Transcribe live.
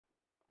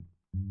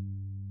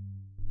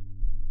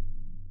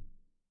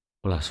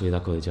Hola, soy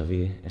Dako Déjà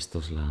Vu. Esto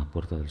es la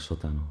puerta del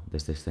sótano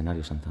desde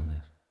Escenario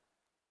Santander.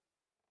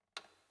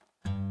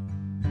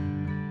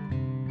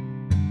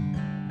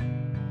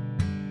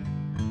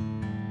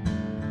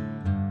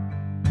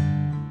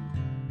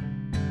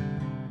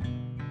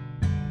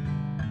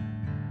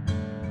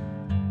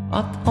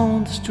 Out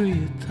on the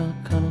street I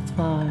cannot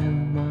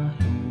find my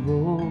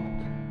road.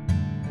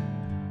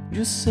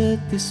 You said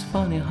it's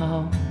funny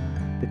how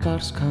the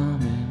cars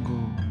come and go.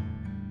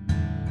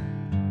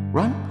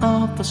 Run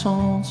out the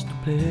songs to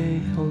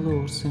play, all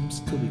doors seems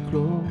to be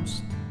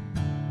closed.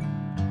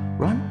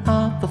 Run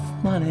out of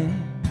money,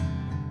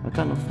 I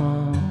cannot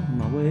find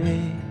my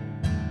way.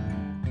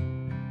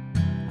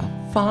 I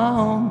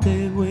found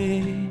a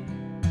way.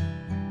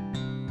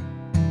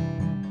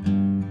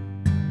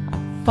 I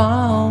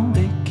found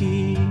a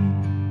key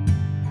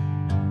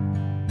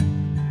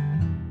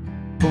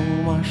for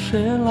my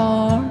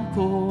cellar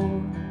door.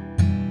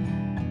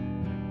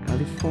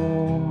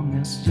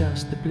 California's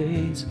just a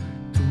place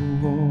to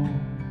go.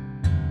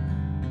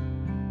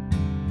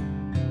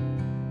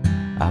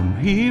 I'm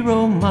here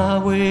on my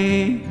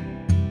way.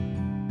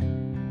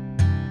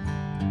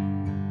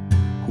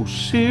 Who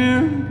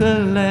shared the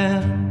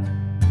land?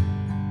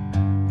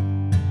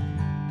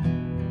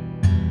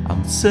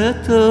 I'm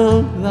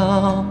settled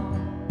down.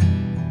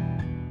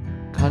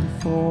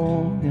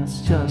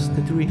 California's just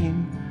a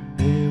dream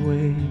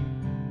away.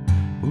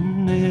 We'll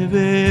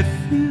never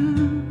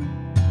feel,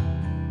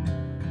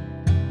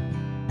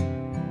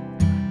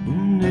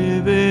 we'll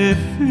never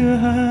feel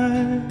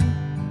high.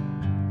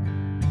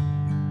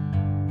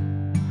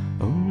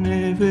 I'll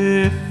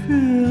never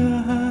feel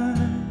high.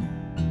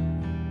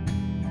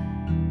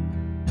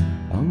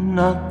 I'm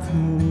not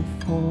too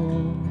far.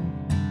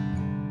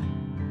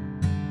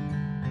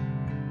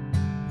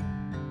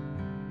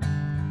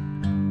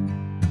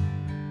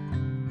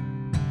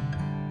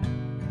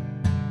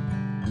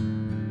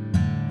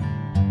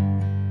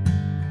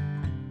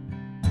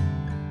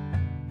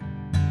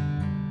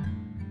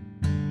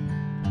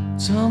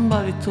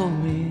 Somebody told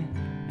me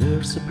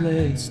there's a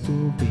place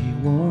to be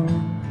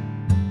warm.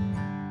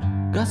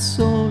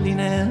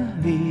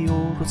 Gasoline, the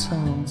old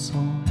sounds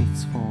on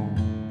its phone.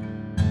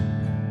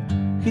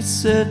 He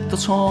said the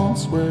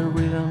songs were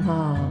written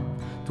out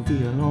to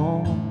be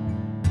alone.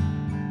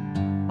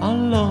 I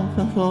love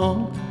and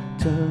thought,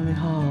 tell me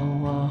how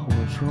I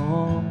was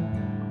wrong.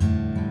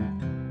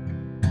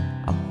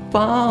 I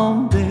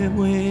found a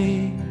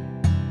way.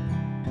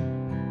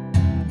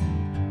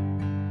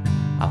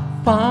 I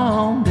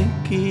found a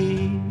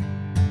key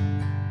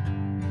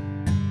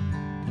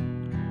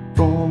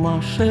from my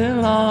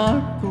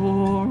cellar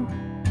door.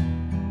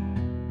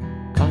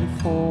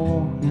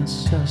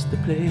 California's just a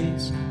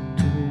place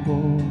to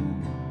go.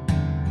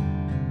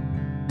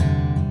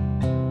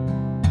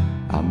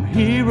 I'm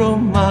here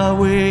on my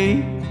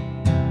way.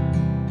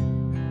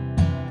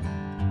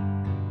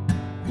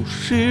 Who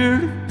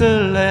shared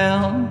the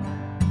land?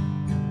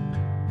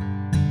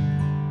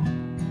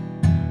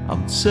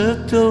 I'm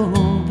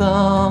settled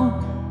down.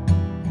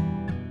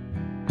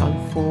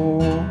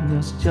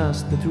 California's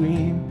just a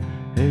dream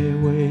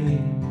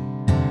away.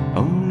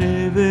 I'll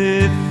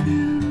never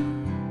feel,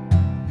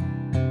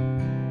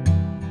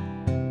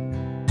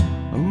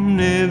 I'll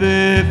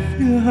never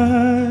feel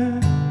high.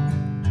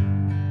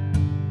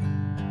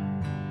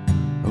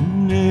 I'll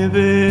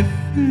never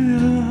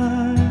feel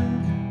high.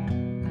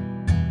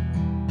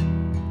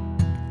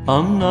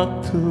 I'm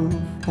not too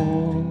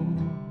far.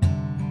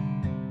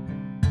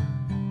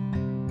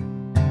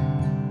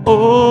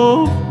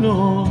 Oh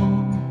no,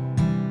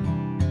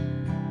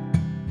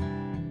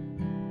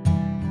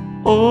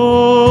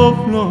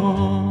 oh no,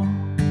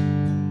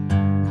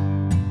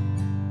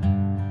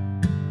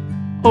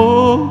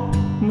 oh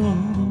no,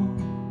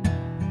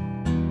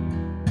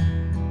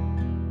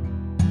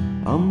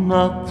 I'm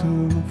not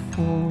too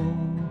far.